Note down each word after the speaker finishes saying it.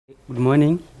Good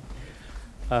morning.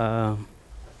 I'm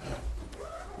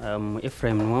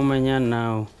Ephraim Nuwamanya.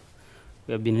 Now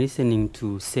we have been listening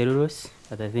to cellulose,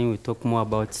 but I think we talk more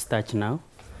about starch now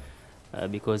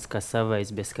because cassava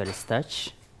is basically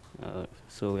starch.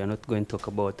 So we are not going to talk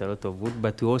about a lot of wood,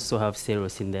 but we also have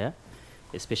cellulose in there,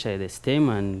 especially the stem.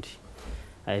 And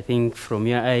I think from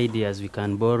your ideas we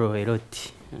can borrow a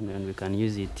lot and we can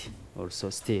use it also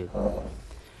still.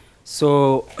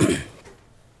 So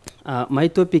my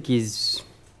topic is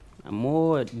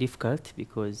more difficult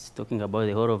because talking about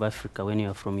the whole of Africa when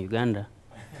you are from Uganda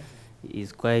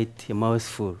is quite a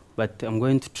mouthful. But I'm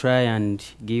going to try and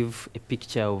give a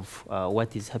picture of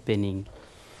what is happening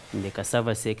in the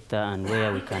cassava sector and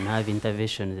where we can have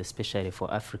interventions, especially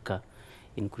for Africa,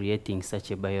 in creating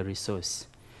such a bioresource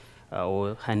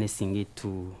or harnessing it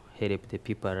to help the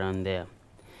people around there.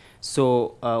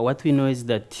 So what we know is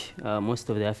that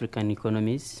most of the African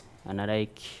economies,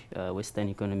 unlike Western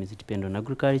economies, depend on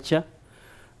agriculture.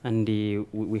 And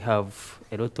we have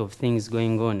a lot of things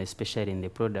going on, especially in the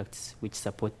products which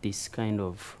support this kind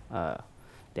of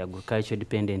the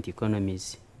agriculture-dependent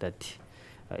economies, that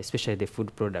especially the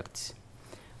food products.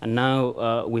 And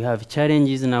now we have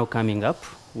challenges now coming up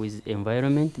with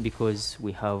environment because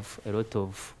we have a lot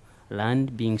of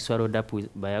land being swallowed up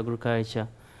by agriculture,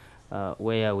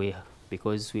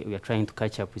 because we are trying to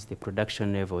catch up with the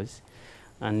production levels.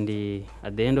 And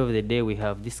at the end of the day, we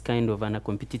have this kind of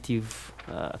competitive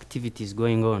activities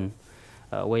going on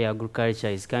where agriculture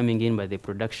is coming in, but the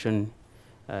production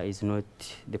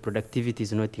the productivity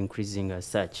is not increasing as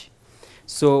such.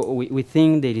 So we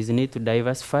think there is a need to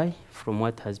diversify from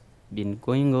what has been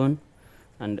going on,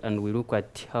 and we look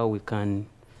at how we can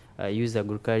use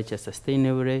agriculture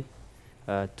sustainably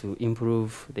to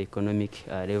improve the economic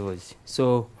levels.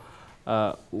 So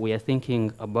we are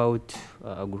thinking about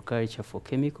agriculture for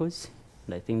chemicals,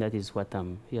 and I think that is what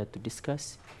I'm here to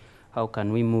discuss. How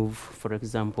can we move, for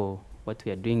example, what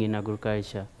we are doing in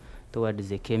agriculture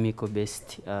towards a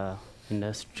chemical-based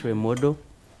industrial model,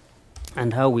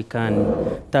 and how we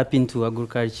can tap into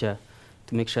agriculture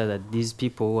to make sure that these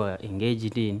people who are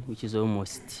engaged in, which is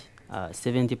almost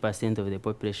 70% of the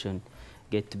population,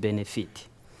 get to benefit.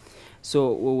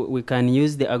 So we can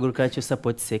use the agriculture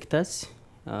support sectors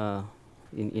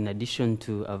in addition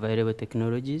to available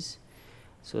technologies,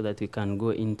 so that we can go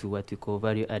into what we call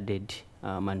value-added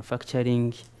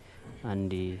manufacturing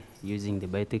and using the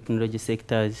biotechnology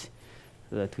sectors,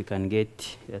 so that we can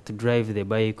get to drive the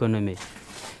bioeconomy.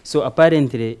 So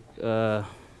apparently,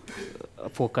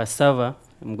 for cassava,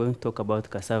 I'm going to talk about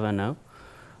cassava now.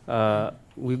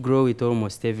 We grow it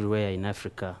almost everywhere in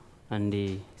Africa,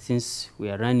 and since we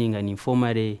are running an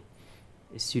informal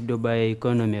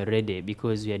pseudo-bioeconomy already,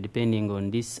 because we are depending on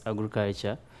this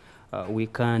agriculture, we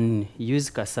can use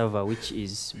cassava, which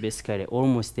is basically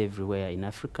almost everywhere in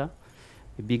Africa,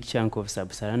 a big chunk of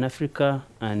Sub-Saharan Africa,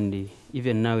 and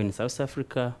even now in South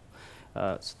Africa,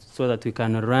 so that we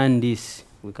can run this,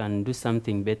 we can do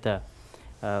something better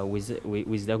with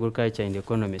the agriculture and the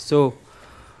economy. So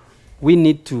we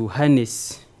need to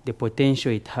harness the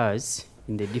potential it has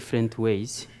in the different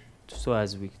ways, so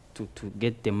as to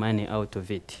get the money out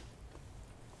of it.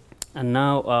 And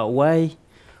now, why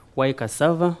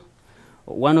cassava?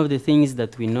 One of the things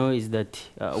that we know is that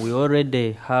we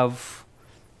already have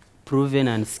proven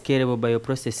and scalable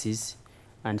bioprocesses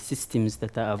and systems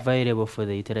that are available for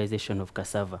the utilization of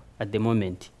cassava at the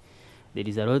moment. There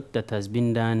is a lot that has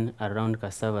been done around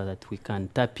cassava that we can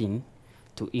tap in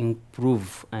to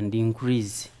improve and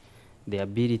increase the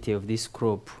ability of this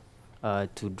crop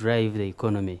to drive the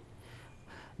economy.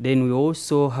 Then we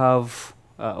also have,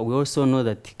 we also know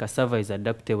that cassava is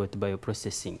adaptable to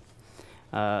bioprocessing.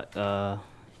 The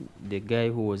guy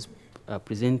who was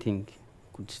presenting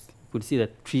could see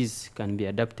that trees can be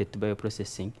adapted to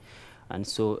bioprocessing. And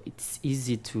so it's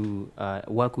easy to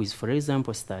work with, for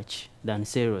example, starch than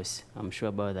cellulose. I'm sure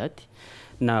about that.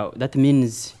 Now, that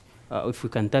means if we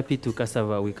can tap it to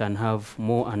cassava, we can have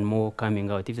more and more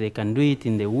coming out. If they can do it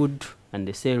in the wood and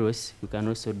the cellulose, we can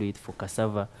also do it for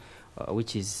cassava,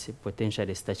 which is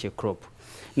potentially a starchy crop.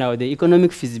 Now, the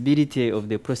economic feasibility of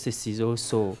the processes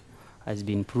also has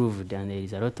been proved, and there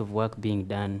is a lot of work being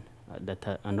done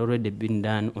and already been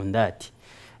done on that.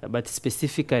 But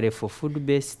specifically for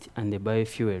food-based and the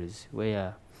biofuels,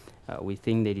 where we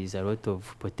think there is a lot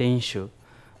of potential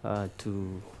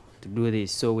to do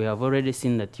this. So we have already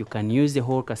seen that you can use the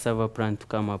whole cassava plant to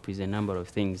come up with a number of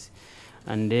things.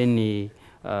 And then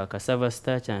cassava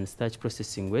starch and starch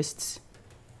processing wastes,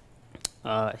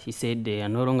 he said they are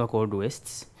no longer called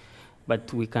wastes,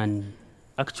 but we can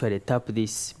actually tap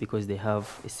this because they have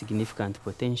a significant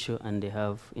potential and they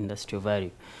have industrial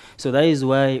value. So that is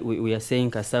why we are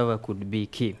saying cassava could be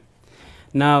key.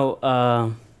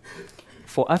 Now,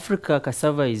 for Africa,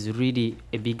 cassava is really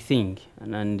a big thing.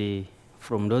 And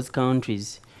from those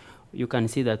countries, you can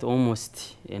see that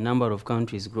almost a number of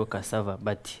countries grow cassava,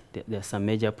 but there are some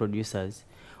major producers,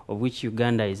 of which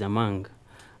Uganda is among.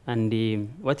 And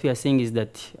what we are saying is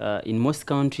that in most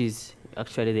countries,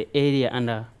 actually the area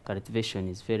under cultivation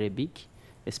is very big,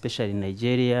 especially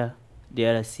Nigeria,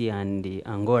 DRC, and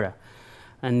Angola.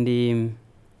 And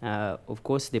of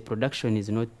course, the production is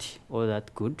not all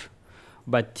that good,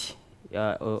 but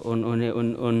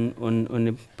on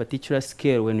a particular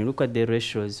scale, when you look at the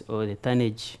ratios or the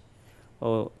tonnage,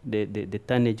 or the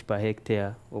tonnage per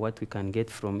hectare, or what we can get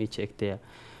from each hectare,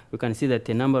 we can see that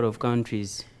a number of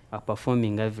countries are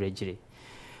performing averagely.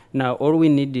 Now, all we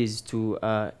need is to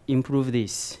improve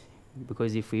this,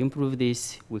 because if we improve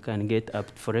this, we can get up,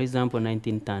 for example,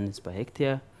 19 tons per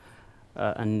hectare,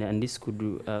 and this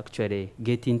could actually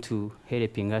get into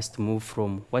helping us to move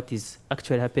from what is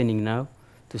actually happening now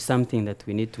to something that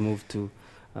we need to move to,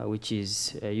 which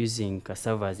is using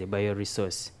cassava as a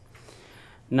bioresource.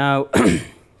 Now,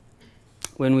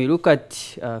 when we look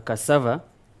at cassava,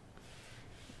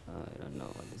 I don't know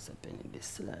what is happening in this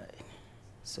slide.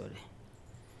 Sorry.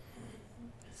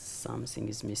 Something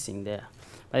is missing there.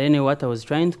 But anyway, what I was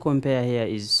trying to compare here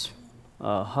is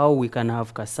how we can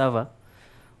have cassava,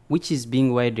 which is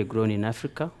being widely grown in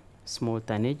Africa, small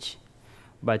tonnage,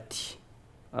 but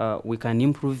we can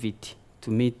improve it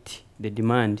to meet the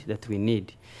demand that we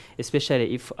need,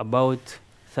 especially if about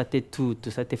 32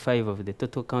 to 35 of the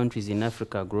total countries in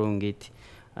Africa are growing it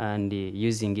and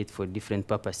using it for different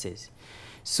purposes.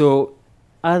 So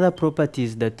other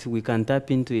properties that we can tap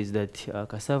into is that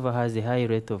cassava has a high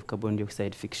rate of carbon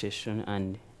dioxide fixation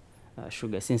and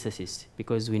sugar synthesis,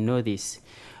 because we know this.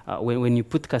 When you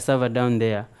put cassava down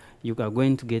there, you are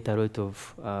going to get a lot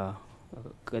of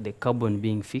the carbon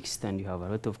being fixed, and you have a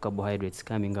lot of carbohydrates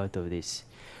coming out of this.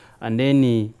 And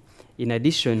then in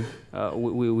addition,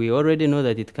 we already know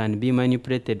that it can be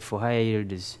manipulated for higher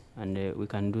yields, and we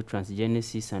can do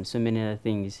transgenesis and so many other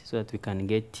things so that we can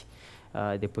get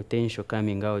the potential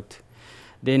coming out.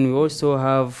 Then we also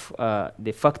have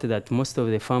the fact that most of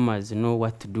the farmers know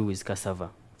what to do with cassava.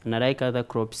 And like other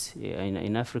crops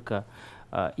in Africa,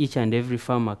 each and every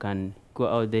farmer can go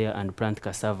out there and plant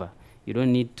cassava. You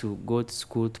don't need to go to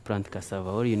school to plant cassava.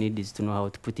 All you need is to know how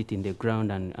to put it in the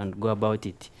ground and go about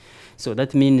it. So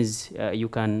that means you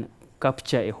can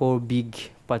capture a whole big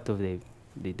part of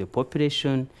the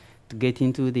population to get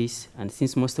into this. And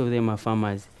since most of them are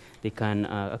farmers, they can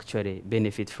actually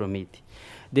benefit from it.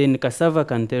 Then cassava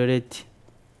can tolerate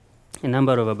a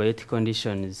number of abiotic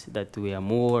conditions that we are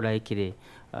more likely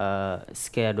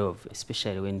scared of,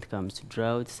 especially when it comes to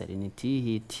drought, salinity,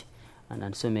 heat,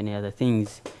 and so many other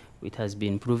things. It has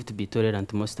been proved to be tolerant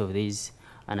to most of these,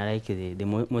 and like the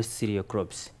most cereal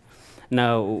crops.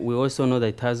 Now, we also know that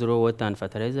it has raw water and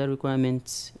fertilizer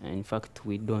requirements. In fact,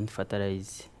 we don't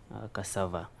fertilize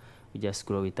cassava. We just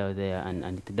grow it out there,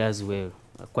 and it does well,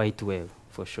 quite well,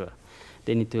 for sure.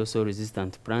 Then it is also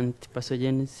resistant to plant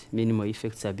pathogens. Minimal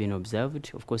effects have been observed.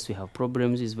 Of course, we have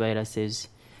problems with viruses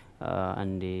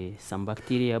and some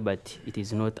bacteria, but it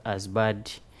is not as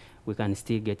bad. We can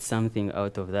still get something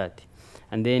out of that.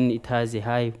 And then it has a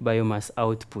high biomass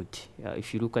output.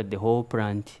 If you look at the whole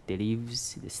plant, the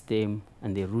leaves, the stem,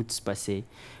 and the roots per se,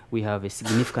 we have a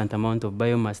significant amount of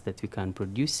biomass that we can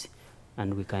produce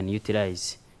and we can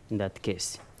utilize in that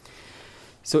case.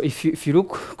 So if you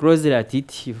look closely at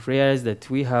it, you realize that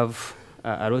we have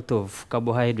a lot of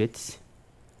carbohydrates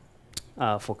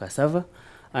for cassava,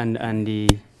 and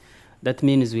that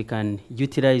means we can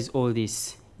utilize all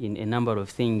this in a number of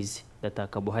things that are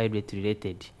carbohydrate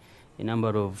related, a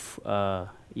number of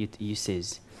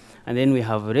uses. And then we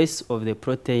have rest of the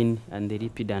protein and the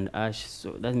lipid and ash.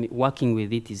 So that means working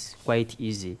with it is quite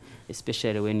easy,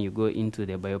 especially when you go into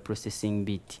the bioprocessing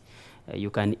bit.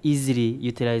 You can easily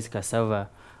utilize cassava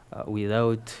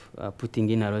without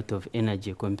putting in a lot of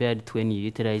energy compared to when you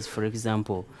utilize, for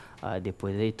example, the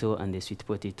potato and the sweet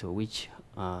potato, which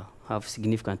have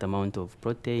significant amount of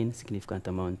protein, significant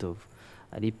amount of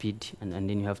lipid, and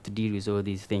then you have to deal with all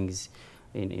these things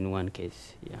in one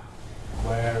case. Yeah.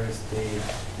 Where is the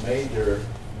major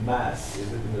mass?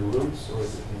 Is it in the roots or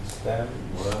is it in stem?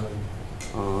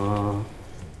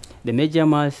 The major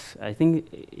mass, I think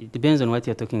it depends on what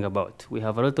you're talking about. We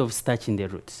have a lot of starch in the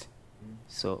roots.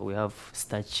 So we have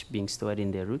starch being stored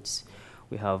in the roots.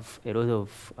 We have a lot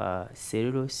of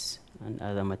cellulose and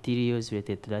other materials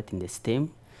related to that in the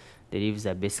stem. the leaves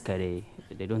are basically,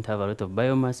 they don't have a lot of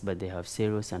biomass, but they have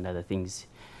cellulose and other things.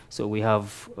 So we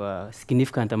have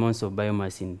significant amounts of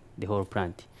biomass in the whole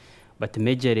plant. But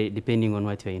majorly, depending on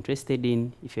what you're interested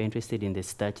in, if you're interested in the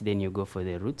starch, then you go for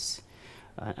the roots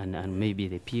and maybe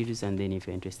the peels, and then if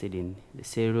you're interested in the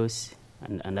cellulose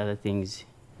and other things,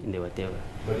 in the whatever.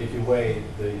 But if you weigh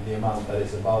the amount that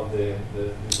is above the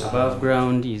above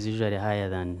ground is usually higher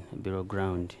than below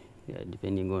ground,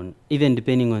 depending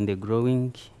on the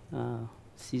growing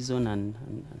season and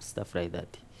stuff like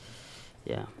that.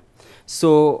 Yeah.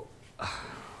 So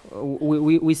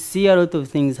we see a lot of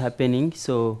things happening.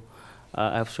 So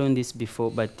I've shown this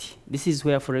before, but this is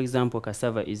where, for example,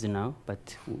 cassava is now.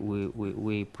 But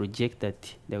we project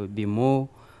that there will be more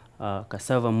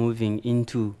cassava moving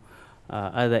into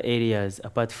other areas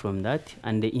apart from that,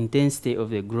 and the intensity of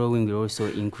the growing will also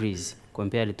increase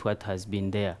compared to what has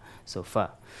been there so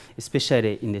far,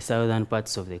 especially in the southern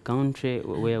parts of the country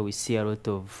where we see a lot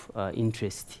of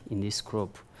interest in this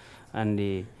crop.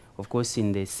 And of course,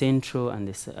 in the central and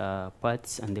the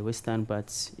parts and the western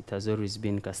parts, it has always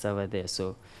been cassava there.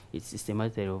 So it's a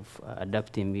matter of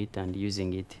adapting it and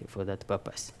using it for that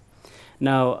purpose.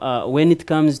 Now, when it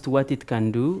comes to what it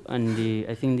can do, and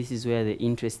I think this is where the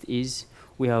interest is,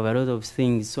 we have a lot of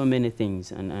things, so many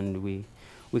things, and we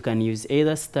can use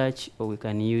either starch, or we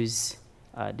can use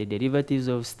the derivatives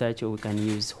of starch, or we can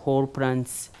use whole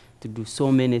plants to do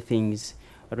so many things,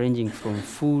 ranging from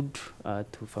food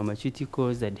to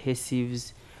pharmaceuticals,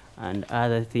 adhesives, and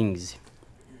other things.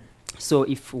 So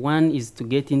if one is to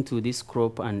get into this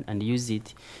crop and use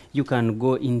it, you can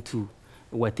go into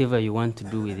whatever you want to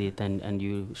do with it, and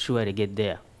you surely get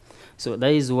there. So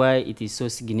that is why it is so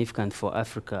significant for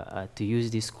Africa to use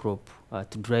this crop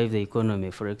to drive the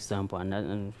economy, for example.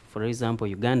 And for example,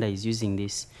 Uganda is using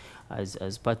this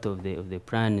as part of the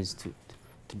plans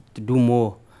to do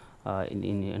more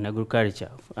in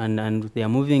agriculture. And they are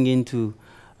moving into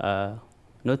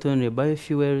not only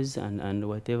biofuels and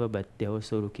whatever, but they're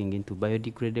also looking into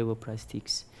biodegradable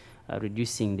plastics,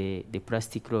 reducing the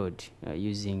plastic load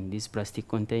using these plastic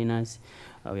containers.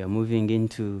 We are moving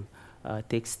into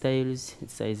textiles,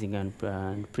 sizing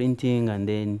and printing, and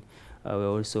then we're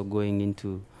also going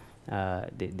into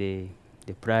the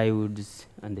plywoods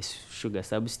and the sugar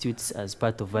substitutes as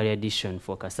part of value addition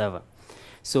for cassava.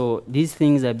 So these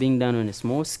things are being done on a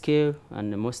small scale,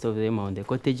 and most of them are on the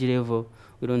cottage level.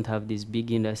 We don't have these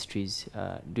big industries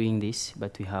doing this,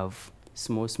 but we have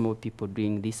small people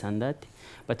doing this and that.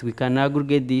 But we can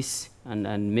aggregate this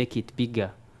and make it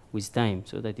bigger with time,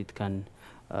 so that it can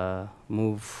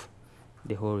move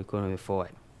the whole economy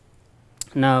forward.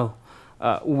 Now,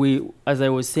 as I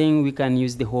was saying, we can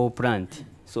use the whole plant.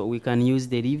 So we can use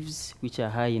the leaves, which are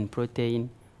high in protein,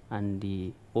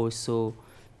 and also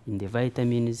in the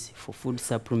vitamins for food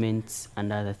supplements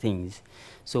and other things.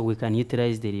 So we can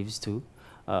utilize the leaves too.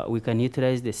 We can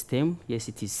utilize the stem. Yes,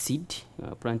 it is seed,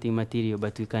 planting material,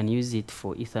 but we can use it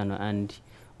for ethanol, and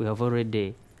we have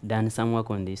already done some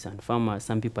work on this, and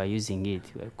some people are using it.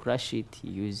 We crush it,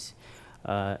 use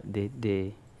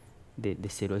the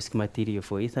cellulosic material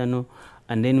for ethanol,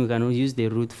 and then we can use the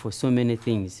root for so many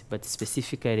things, but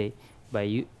specifically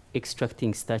by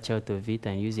extracting starch out of it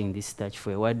and using this starch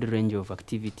for a wide range of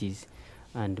activities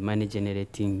and money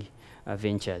generating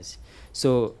ventures.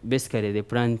 So basically the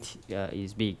plant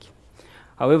is big.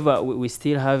 However, we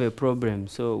still have a problem,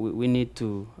 so we need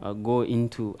to go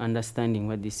into understanding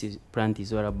what this plant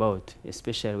is all about,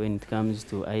 especially when it comes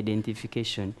to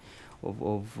identification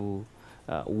of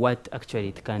what actually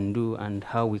it can do and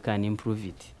how we can improve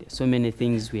it. There's so many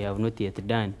things we have not yet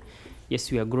done. Yes,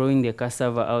 we are growing the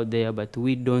cassava out there, but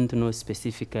we don't know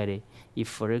specifically if,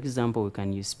 for example, we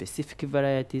can use specific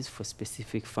varieties for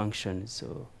specific functions,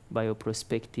 so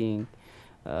bioprospecting,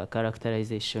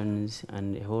 characterizations,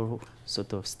 and a whole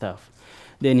sort of stuff.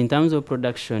 Then in terms of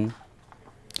production,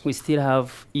 we still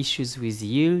have issues with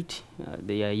yield.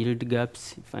 There are yield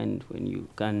gaps. You find when you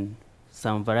can,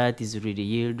 some varieties really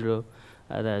yield low,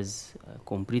 others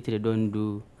completely don't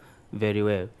do very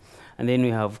well. And then we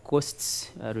have costs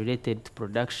related to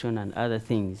production and other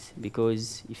things,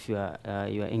 because if you are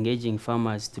engaging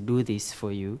farmers to do this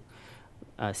for you,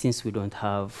 since we don't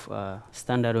have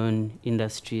standalone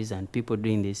industries and people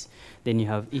doing this, then you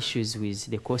have issues with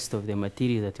the cost of the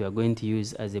material that you are going to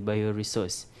use as a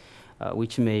bioresource,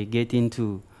 which may get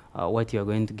into what you are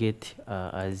going to get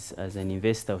as an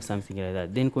investor or something like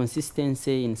that. Then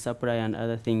consistency in supply and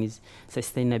other things,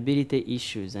 sustainability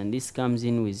issues, and this comes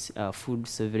in with food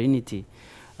sovereignty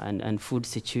and food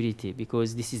security,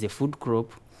 because this is a food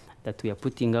crop that we are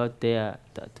putting out there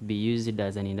to be used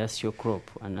as an industrial crop,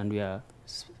 and we are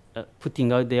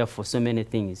putting out there for so many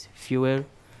things: fuel,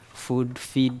 food,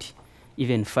 feed,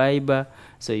 even fiber.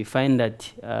 So you find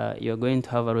that you're going to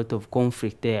have a lot of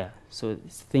conflict there. So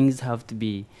things have to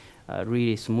be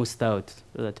really smoothed out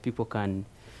so that people can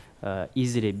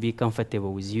easily be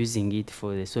comfortable with using it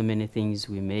for the so many things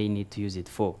we may need to use it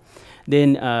for.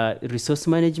 Then resource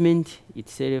management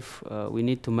itself, we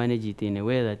need to manage it in a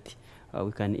way that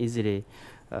we can easily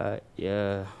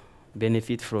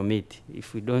benefit from it.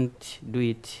 If we don't do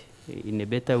it in a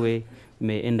better way, we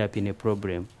may end up in a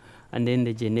problem. And then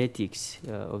the genetics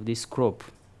of this crop.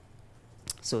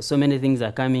 So many things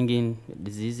are coming in,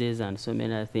 diseases and so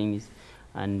many other things,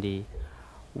 and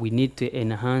we need to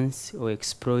enhance or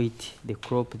exploit the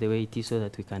crop the way it is so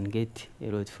that we can get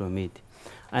a lot from it.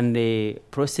 And the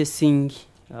processing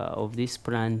of this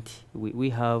plant, we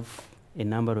have a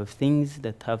number of things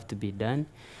that have to be done,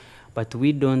 but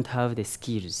we don't have the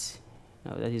skills.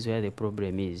 Now, that is where the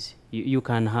problem is. You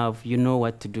can have, you know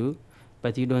what to do,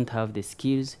 but you don't have the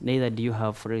skills, neither do you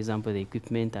have, for example, the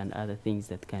equipment and other things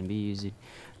that can be used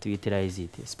to utilize it,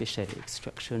 especially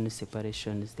extractions,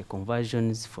 separations, the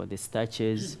conversions for the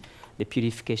starches, the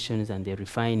purifications and the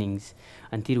refinings,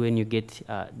 until when you get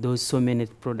those so many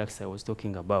products I was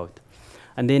talking about.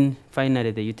 And then finally,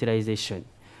 the utilization.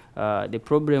 The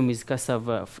problem with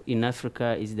cassava in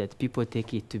Africa is that people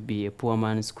take it to be a poor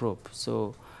man's crop.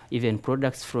 So even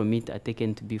products from it are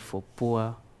taken to be for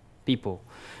poor people.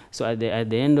 So at the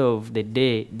end of the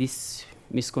day, this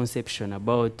misconception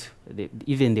about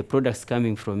even the products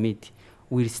coming from it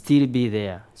will still be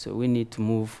there. So we need to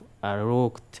move a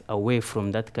lot away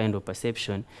from that kind of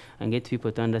perception and get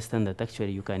people to understand that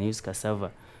actually you can use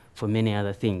cassava for many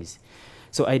other things.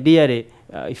 So ideally,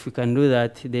 if we can do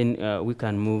that, then we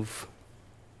can move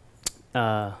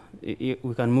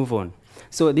on.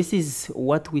 So this is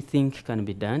what we think can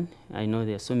be done. I know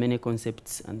there are so many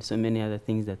concepts and so many other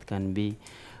things that can be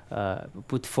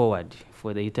put forward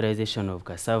for the utilization of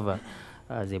cassava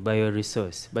as a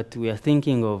bioresource. But we are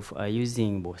thinking of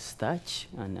using both starch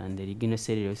and the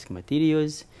lignocellulosic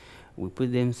materials. We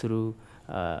put them through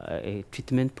a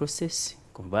treatment process,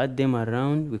 convert them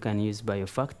around. We can use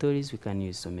biofactories, we can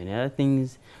use so many other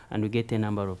things, and we get a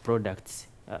number of products,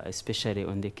 especially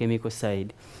on the chemical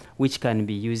side, which can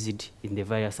be used in the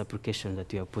various applications that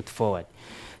we have put forward.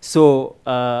 So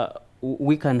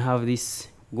we can have this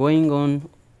going on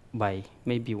by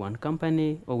maybe one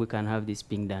company, or we can have this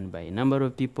being done by a number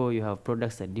of people. You have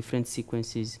products at different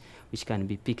sequences which can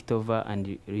be picked over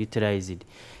and reutilized.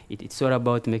 It's all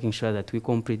about making sure that we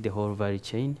complete the whole value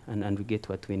chain and we get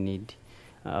what we need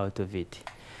out of it.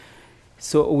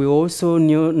 So we also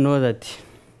know that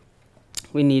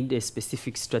we need a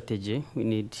specific strategy. We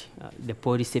need the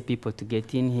policy people to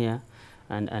get in here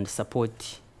and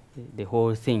support the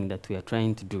whole thing that we are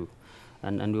trying to do.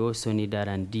 And we also need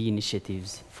R&D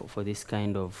initiatives for this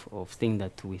kind of thing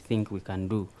that we think we can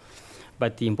do.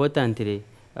 But importantly,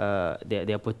 there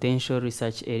are potential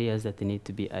research areas that need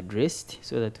to be addressed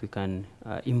so that we can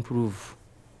improve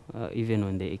even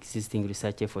on the existing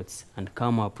research efforts and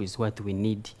come up with what we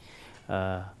need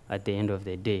at the end of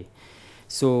the day.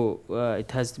 So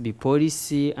it has to be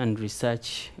policy and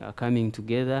research coming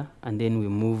together, and then we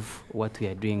move what we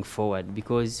are doing forward,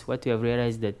 because what we have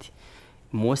realized that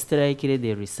most likely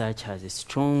the research has a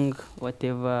strong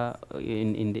whatever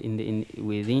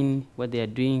within what they are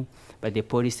doing, but the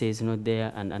policy is not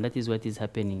there, and that is what is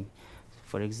happening,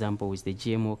 for example, with the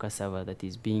GMO cassava that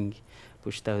is being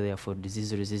pushed out there for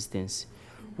disease resistance.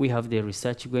 We have the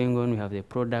research going on, we have the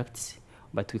products,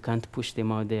 but we can't push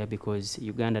them out there because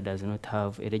Uganda does not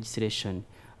have a registration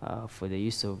for the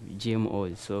use of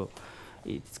GMOs. So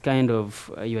it's kind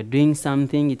of, you are doing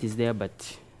something, it is there,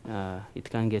 but it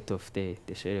can't get off the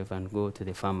shelf and go to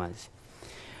the farmers.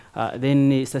 Then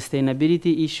the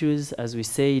sustainability issues, as we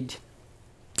said,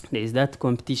 there is that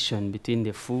competition between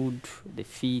the food, the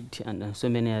feed, and so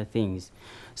many other things.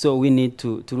 So we need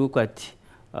to look at,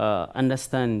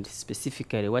 understand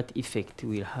specifically what effect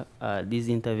will these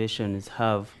interventions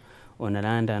have on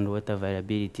land and water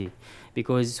variability,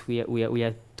 because we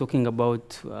are talking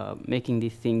about making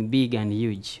this thing big and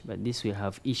huge, but this will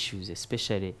have issues,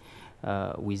 especially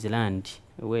with land,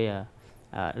 where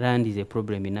land is a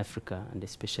problem in Africa, and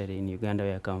especially in Uganda,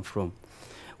 where I come from.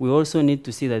 We also need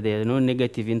to see that there are no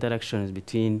negative interactions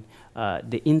between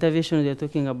the intervention they're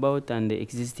talking about and the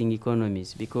existing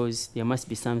economies, because there must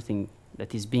be something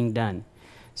that is being done.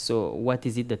 So what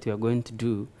is it that we are going to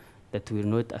do that will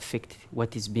not affect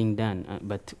what is being done,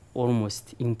 but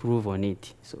almost improve on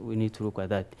it? So we need to look at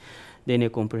that. Then a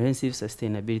comprehensive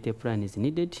sustainability plan is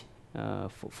needed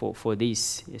for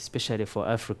this, especially for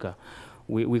Africa.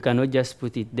 We cannot just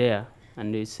put it there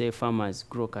and we say farmers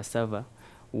grow cassava.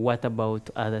 what about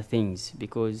other things?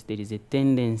 Because there is a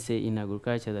tendency in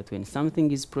agriculture that when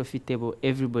something is profitable,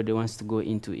 everybody wants to go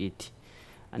into it.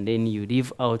 And then you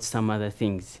leave out some other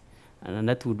things. And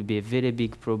that would be a very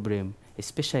big problem,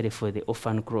 especially for the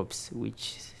orphan crops,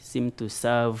 which seem to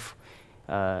serve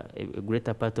a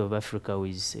greater part of Africa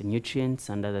with nutrients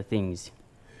and other things.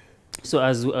 So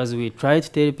as we try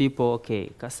to tell people,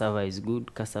 okay, cassava is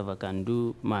good, cassava can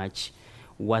do much,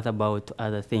 what about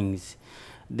other things?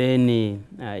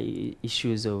 Then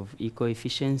issues of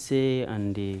eco-efficiency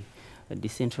and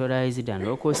decentralized and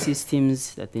local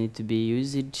systems that need to be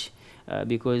used,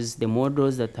 because the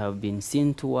models that have been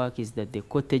seen to work is that the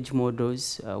cottage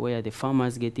models, where the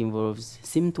farmers get involved,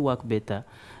 seem to work better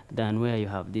than where you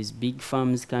have these big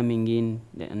farms coming in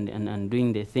and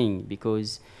doing the thing,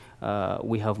 because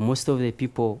we have most of the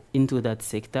people into that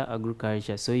sector,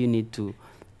 agriculture, so you need to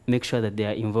make sure that they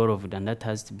are involved, and that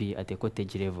has to be at a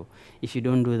cottage level. If you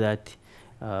don't do that,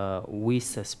 we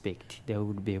suspect there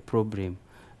would be a problem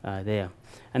there.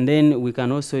 And then we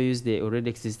can also use the already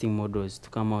existing models to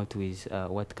come out with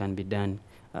what can be done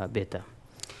better.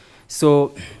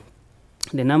 So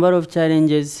the number of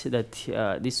challenges that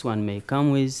this one may come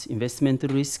with, investment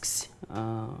risks,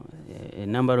 a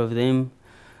number of them,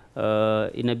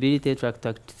 inability to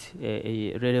attract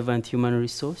a relevant human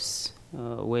resource,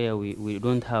 where we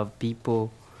don't have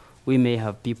people, we may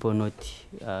have people not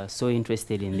so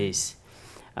interested in this.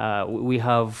 We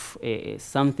have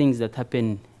some things that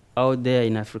happen out there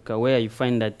in Africa where you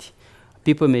find that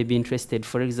people may be interested,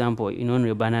 for example, in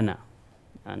only banana,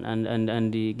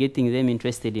 and getting them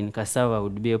interested in cassava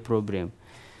would be a problem.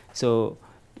 So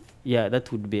yeah,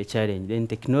 that would be a challenge. Then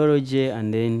technology,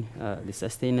 and then the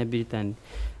sustainability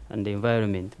and the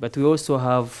environment. But we also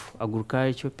have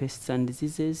agricultural pests and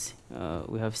diseases.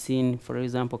 We have seen, for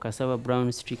example, cassava brown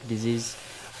streak disease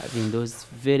having those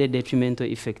very detrimental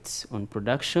effects on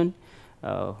production.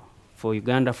 For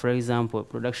Uganda, for example,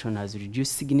 production has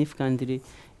reduced significantly,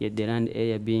 yet the land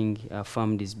area being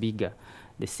farmed is bigger.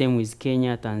 The same with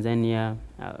Kenya, Tanzania,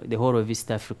 the whole of East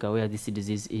Africa where this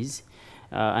disease is.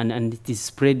 And it is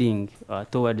spreading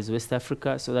towards West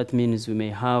Africa, so that means we may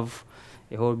have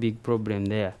a whole big problem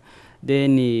there.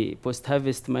 Then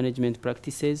post-harvest management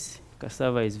practices.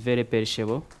 Cassava is very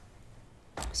perishable,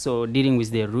 so dealing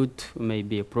with the root may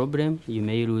be a problem. You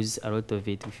may lose a lot of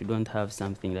it if you don't have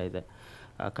something like that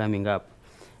coming up.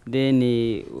 Then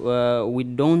we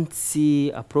don't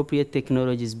see appropriate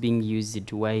technologies being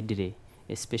used widely,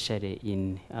 especially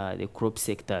in the crop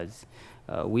sectors.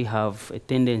 We have a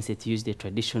tendency to use the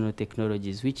traditional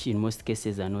technologies, which in most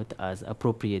cases are not as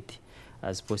appropriate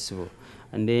as possible.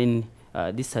 And then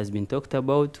this has been talked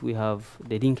about. We have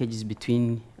the linkages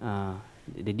between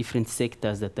the different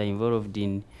sectors that are involved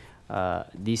in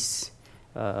this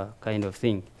kind of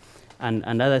thing,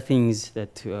 and other things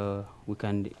that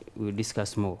we'll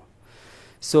discuss more.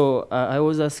 So I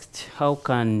was asked, how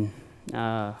can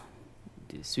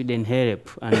Sweden help?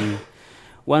 And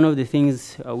one of the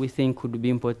things we think would be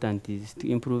important is to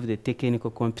improve the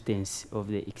technical competence of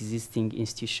the existing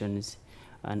institutions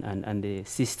and the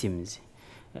systems,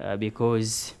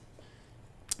 because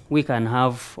we can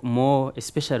have more,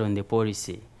 especially on the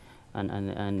policy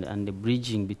and the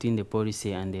bridging between the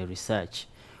policy and the research.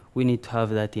 We need to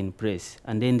have that in place.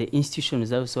 And then the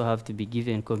institutions also have to be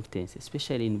given competence,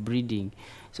 especially in breeding,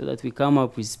 so that we come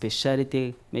up with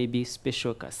specialty, maybe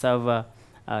special cassava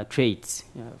traits.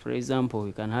 For example,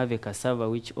 we can have a cassava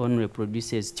which only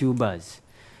produces tubers.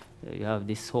 You have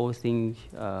this whole thing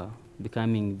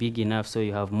becoming big enough, so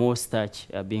you have more starch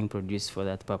being produced for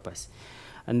that purpose.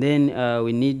 And then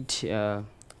we need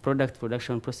product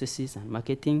production processes and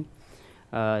marketing,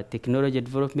 technology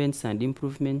developments and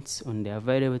improvements on the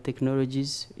available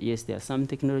technologies. Yes, there are some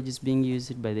technologies being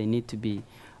used, but they need to be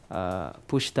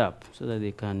pushed up so that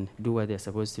they can do what they're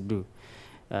supposed to do.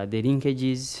 The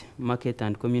linkages, market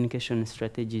and communication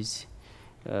strategies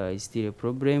is still a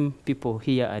problem. People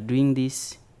here are doing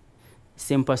this.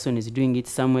 Same person is doing it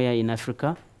somewhere in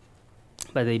Africa,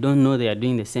 but they don't know they are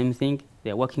doing the same thing.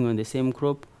 They are working on the same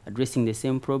crop, addressing the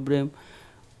same problem,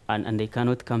 and they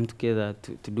cannot come together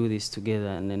to do this together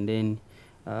and then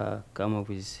come up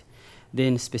with.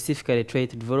 Then specifically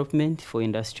trait development for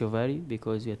industrial value,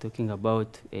 because we are talking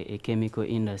about a chemical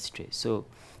industry. So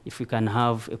if we can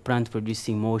have a plant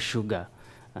producing more sugar,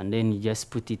 and then you just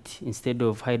put it, instead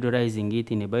of hydrolyzing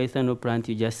it in a bioethanol plant,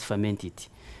 you just ferment it.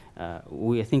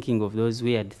 We are thinking of those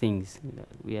weird things,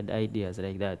 weird ideas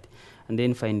like that. And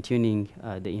then fine-tuning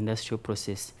the industrial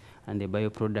process and the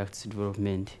bioproducts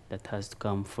development that has to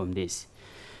come from this.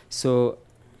 So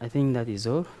I think that is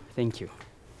all. Thank you.